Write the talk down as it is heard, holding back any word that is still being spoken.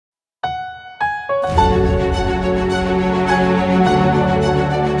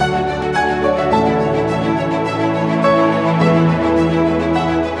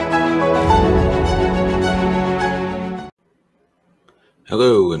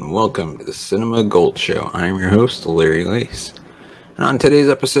and welcome to the Cinema Gold Show. I'm your host, Larry Lace. And on today's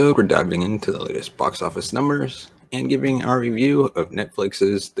episode, we're diving into the latest box office numbers and giving our review of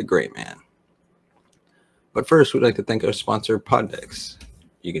Netflix's The Gray Man. But first, we'd like to thank our sponsor, Poddex.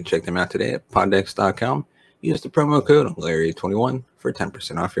 You can check them out today at poddex.com. Use the promo code Larry21 for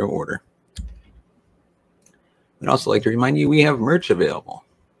 10% off your order. We'd also like to remind you we have merch available.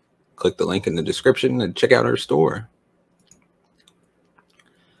 Click the link in the description to check out our store.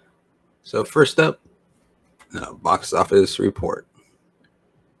 So first up, the box office report.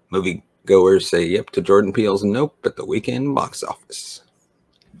 Moviegoers say yep to Jordan Peele's Nope at the weekend box office.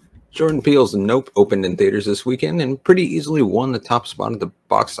 Jordan Peele's Nope opened in theaters this weekend and pretty easily won the top spot at the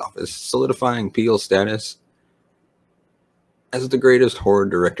box office, solidifying Peele's status as the greatest horror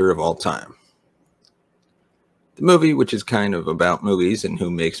director of all time. The movie, which is kind of about movies and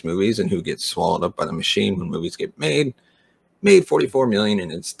who makes movies and who gets swallowed up by the machine when movies get made $44 million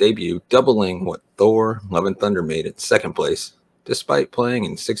in its debut, doubling what Thor: Love and Thunder made in second place, despite playing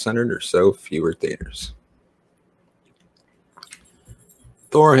in 600 or so fewer theaters.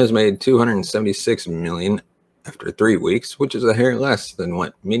 Thor has made $276 million after 3 weeks, which is a hair less than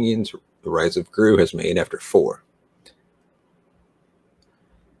what Minions: The Rise of Gru has made after 4.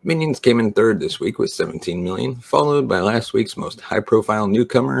 Minions came in third this week with $17 million, followed by last week's most high-profile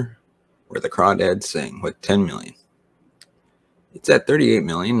newcomer, Where the Crawdads Sing, with $10 million. It's at $38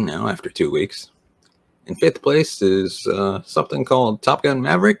 million now after 2 weeks. In fifth place is something called Top Gun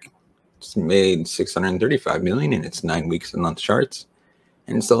Maverick. It's made $635 million in its 9 weeks on the charts,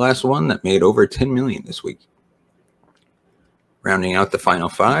 and it's the last one that made over $10 million this week. Rounding out the final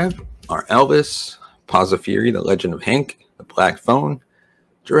 5 are Elvis, Paws of Fury: The Legend of Hank, The Black Phone,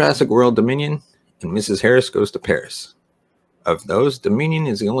 Jurassic World Dominion, and Mrs. Harris Goes to Paris. Of those, Dominion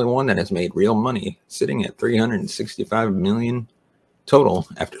is the only one that has made real money, sitting at $365 million total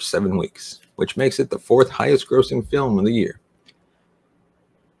after 7 weeks, which makes it the 4th highest grossing film of the year.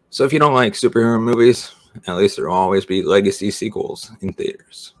 So if you don't like superhero movies, at least there will always be legacy sequels in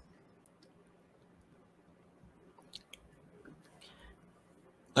theaters.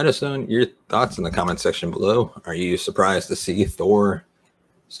 Let us know your thoughts in the comment section below. Are you surprised to see Thor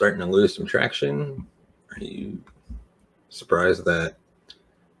starting to lose some traction? Are you surprised that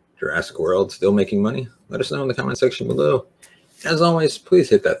Jurassic World still making money? Let us know in the comment section below. As always, please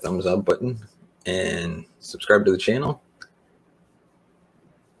hit that thumbs up button and subscribe to the channel.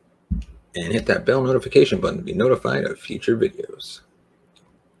 And hit that bell notification button to be notified of future videos.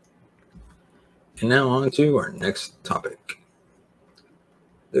 And now on to our next topic.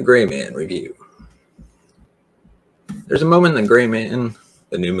 The Gray Man review. There's a moment in The Gray Man,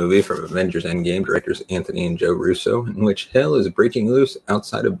 the new movie from Avengers Endgame directors Anthony and Joe Russo, in which hell is breaking loose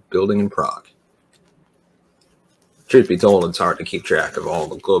outside a building in Prague. Truth be told, it's hard to keep track of all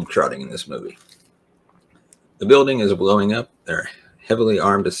the globetrotting in this movie. The building is blowing up. There are heavily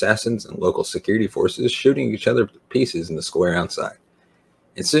armed assassins and local security forces shooting each other to pieces in the square outside.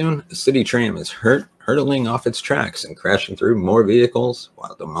 And soon, a city tram is hurtling off its tracks and crashing through more vehicles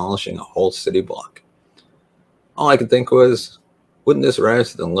while demolishing a whole city block. All I could think was, wouldn't this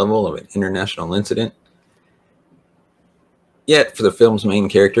rise to the level of an international incident? Yet, for the film's main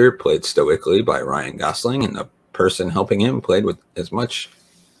character, played stoically by Ryan Gosling, and the person helping him played with as much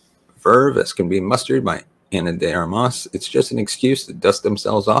verve as can be mustered by Ana de Armas, it's just an excuse to dust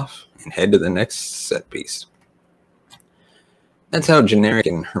themselves off and head to the next set piece. That's how generic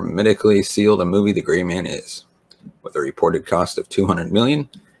and hermetically sealed a movie The Gray Man is. With a reported cost of $200 million,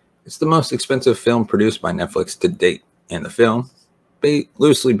 it's the most expensive film produced by Netflix to date, and the film,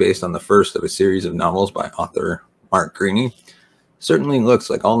 loosely based on the first of a series of novels by author Mark Greaney, certainly looks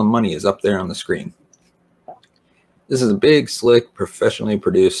like all the money is up there on the screen. This is a big, slick, professionally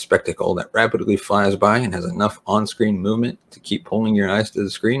produced spectacle that rapidly flies by and has enough on-screen movement to keep pulling your eyes to the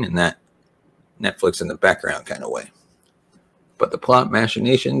screen in that Netflix in the background kind of way. But the plot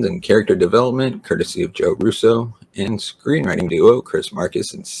machinations and character development, courtesy of Joe Russo, and screenwriting duo Chris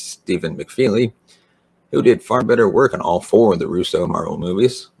Marcus and Stephen McFeely, who did far better work on all 4 of the Russo Marvel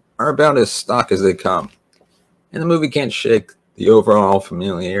movies, are about as stock as they come, and the movie can't shake the overall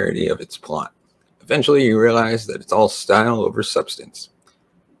familiarity of its plot. Eventually, you realize that it's all style over substance,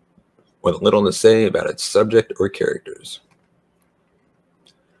 with little to say about its subject or characters.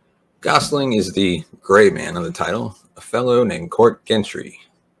 Gosling is the Gray Man of the title, a fellow named Court Gentry,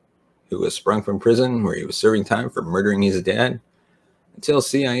 who was sprung from prison where he was serving time for murdering his dad, until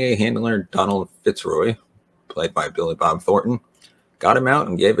CIA handler Donald Fitzroy, played by Billy Bob Thornton, got him out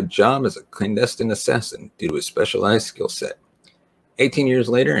and gave a job as a clandestine assassin due to his specialized skill set. 18 years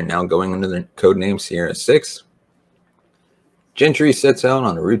later, and now going under the codename Sierra 6, Gentry sets out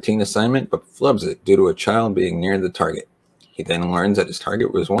on a routine assignment but flubs it due to a child being near the target. He then learns that his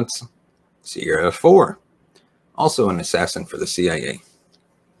target was once Sierra 4, also an assassin for the CIA.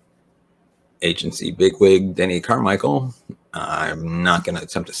 Agency bigwig Denny Carmichael, I'm not going to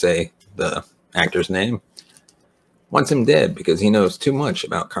attempt to say the actor's name, wants him dead because he knows too much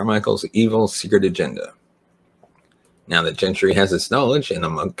about Carmichael's evil secret agenda. Now that Gentry has this knowledge and the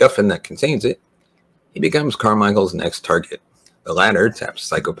MacGuffin that contains it, he becomes Carmichael's next target. The latter taps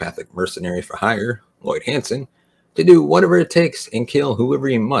psychopathic mercenary for hire, Lloyd Hansen, to do whatever it takes and kill whoever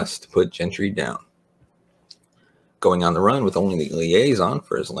he must to put Gentry down. Going on the run with only the liaison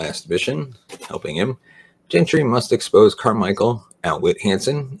for his last mission, helping him, Gentry must expose Carmichael, outwit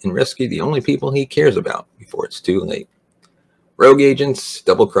Hansen, and rescue the only people he cares about before it's too late. Rogue agents,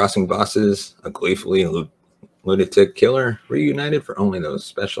 double-crossing bosses, a gleefully lunatic killer, reunited for only those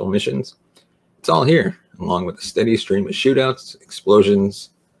special missions. It's all here, along with a steady stream of shootouts,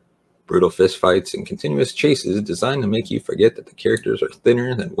 explosions, brutal fistfights, and continuous chases designed to make you forget that the characters are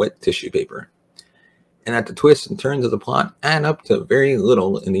thinner than wet tissue paper, and that the twists and turns of the plot add up to very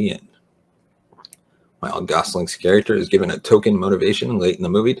little in the end. While Gosling's character is given a token motivation late in the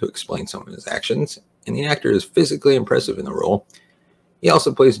movie to explain some of his actions, and the actor is physically impressive in the role, he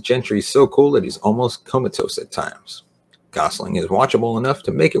also plays Gentry so cool that he's almost comatose at times. Gosling is watchable enough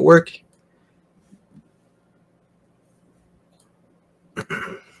to make it work,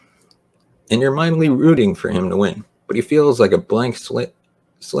 and you're mildly rooting for him to win, but he feels like a blank slate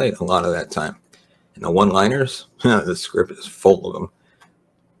a lot of that time. And the one-liners, the script is full of them,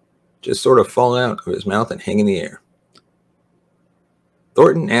 just sort of fall out of his mouth and hang in the air.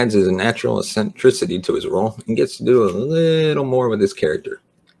 Thornton adds his natural eccentricity to his role and gets to do a little more with his character.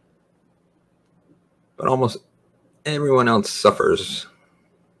 But almost everyone else suffers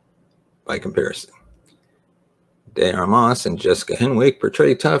by comparison. De Armas and Jessica Henwick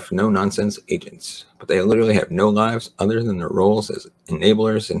portray tough, no-nonsense agents, but they literally have no lives other than their roles as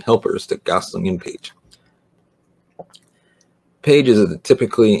enablers and helpers to Gosling and Page. Page is a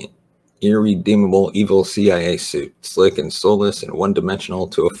typically irredeemable evil CIA suit, slick and soulless and one-dimensional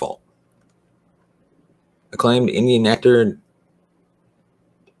to a fault. Acclaimed Indian actor,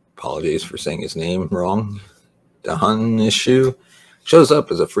 apologies for saying his name wrong, Dahanishu, shows up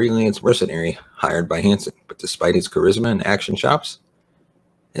as a freelance mercenary hired by Hansen, but despite his charisma and action chops,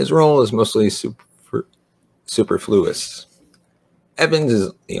 his role is mostly superfluous. Evans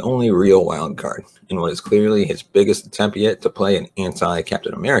is the only real wild card in what is clearly his biggest attempt yet to play an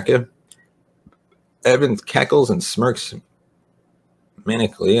anti-Captain America. Evans cackles and smirks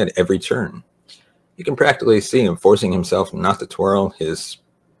manically at every turn. You can practically see him forcing himself not to twirl his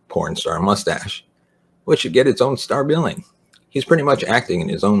porn star mustache, which should get its own star billing. He's pretty much acting in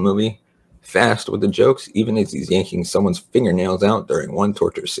his own movie, fast with the jokes, even as he's yanking someone's fingernails out during one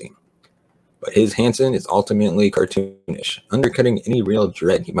torture scene. But his Hansen is ultimately cartoonish, undercutting any real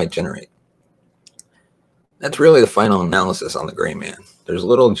dread he might generate. That's really the final analysis on the Gray Man. There's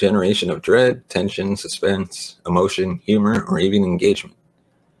little generation of dread, tension, suspense, emotion, humor, or even engagement.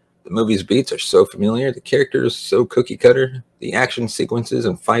 The movie's beats are so familiar, the characters so cookie-cutter, the action sequences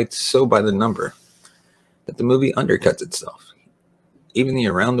and fights so by the number, that the movie undercuts itself. Even the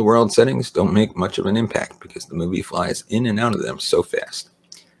around-the-world settings don't make much of an impact because the movie flies in and out of them so fast.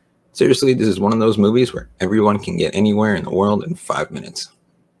 Seriously, this is one of those movies where everyone can get anywhere in the world in 5 minutes.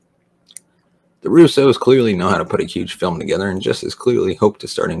 The Russos clearly know how to put a huge film together and just as clearly hope to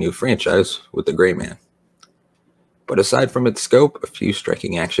start a new franchise with The Gray Man. But aside from its scope, a few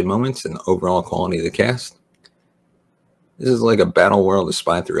striking action moments, and the overall quality of the cast, this is like a battle world of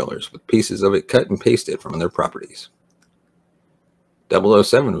spy thrillers with pieces of it cut and pasted from other properties.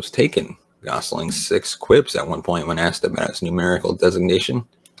 007 was taken Gosling's 6 quips at one point when asked about his numerical designation.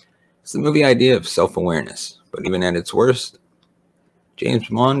 It's the movie idea of self-awareness, but even at its worst, James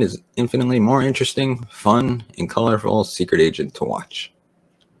Bond is infinitely more interesting, fun, and colorful secret agent to watch.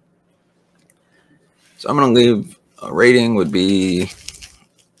 So I'm going to leave a rating would be,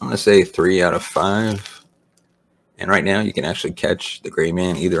 I'm going to say 3 out of 5. And right now you can actually catch The Gray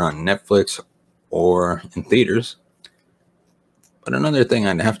Man either on Netflix or in theaters. But another thing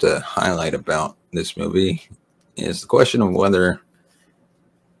I'd have to highlight about this movie is the question of whether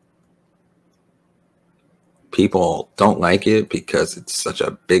people don't like it because it's such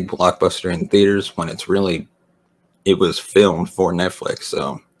a big blockbuster in theaters when it was filmed for Netflix.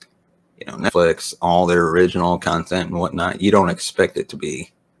 So, Netflix, all their original content and whatnot, you don't expect it to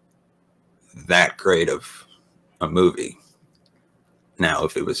be that great of a movie. Now,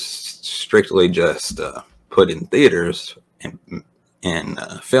 if it was strictly just put in theaters and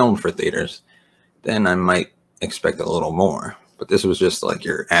filmed for theaters, then I might expect a little more. but this was just like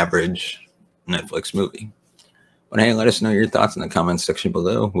your average Netflix movie. But hey, let us know your thoughts in the comments section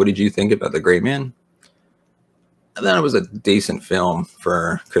below. What did you think about The Great Man? I thought it was a decent film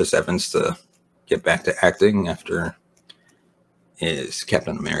for Chris Evans to get back to acting after his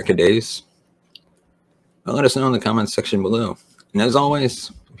Captain America days. But let us know in the comments section below. And as always,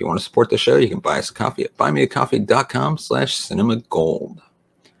 if you want to support the show, you can buy us a coffee at buymeacoffee.com/cinemagold.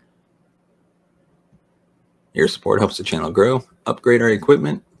 Your support helps the channel grow, upgrade our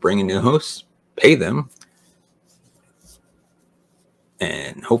equipment, bring in new hosts, pay them,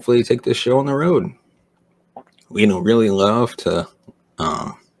 and hopefully take this show on the road. We don't really love to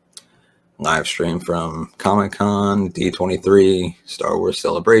live stream from Comic-Con, D23, Star Wars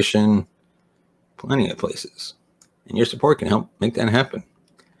Celebration, plenty of places. And your support can help make that happen.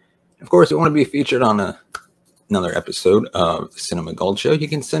 Of course, if you want to be featured on another episode of the Cinema Gold Show, you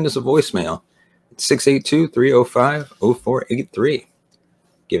can send us a voicemail at 682-305-0483.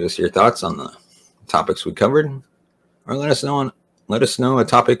 Give us your thoughts on the topics we covered, or let us know a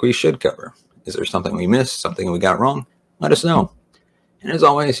topic we should cover. Is there something we missed, something we got wrong? Let us know. And as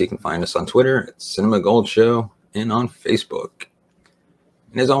always, you can find us on Twitter at Cinema Gold Show and on Facebook.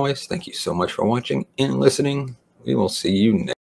 And as always, thank you so much for watching and listening. We will see you next time.